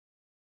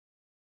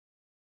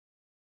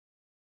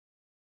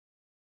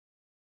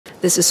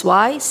This is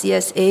why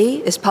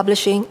CSA is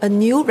publishing a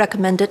new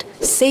recommended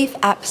Safe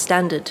App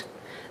standard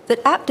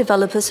that app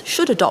developers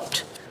should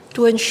adopt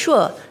to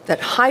ensure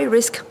that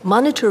high-risk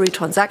monetary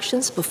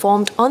transactions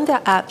performed on their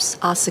apps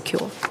are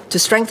secure, to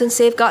strengthen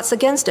safeguards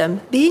against them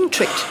being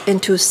tricked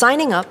into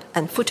signing up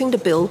and footing the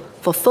bill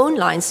for phone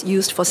lines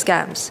used for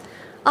scams.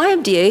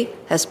 IMDA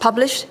has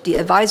published the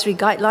advisory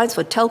guidelines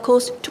for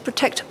telcos to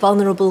protect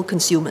vulnerable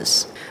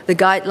consumers. The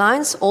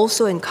guidelines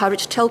also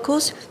encourage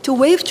telcos to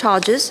waive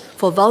charges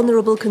for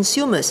vulnerable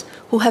consumers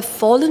who have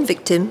fallen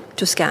victim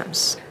to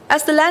scams.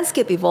 As the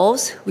landscape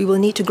evolves, we will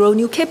need to grow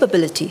new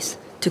capabilities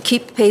to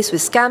keep pace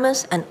with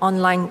scammers and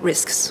online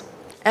risks.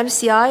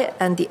 MCI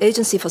and the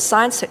Agency for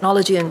Science,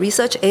 Technology and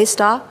Research,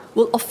 A*STAR,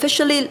 will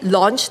officially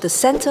launch the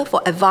Centre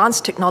for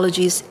Advanced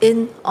Technologies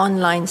in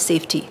Online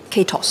Safety,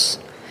 CATOS.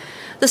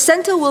 The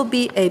centre will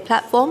be a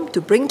platform to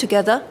bring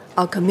together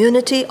our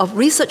community of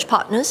research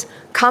partners,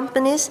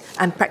 companies,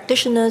 and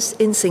practitioners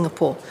in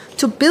Singapore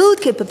to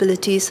build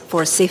capabilities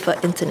for a safer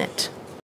internet.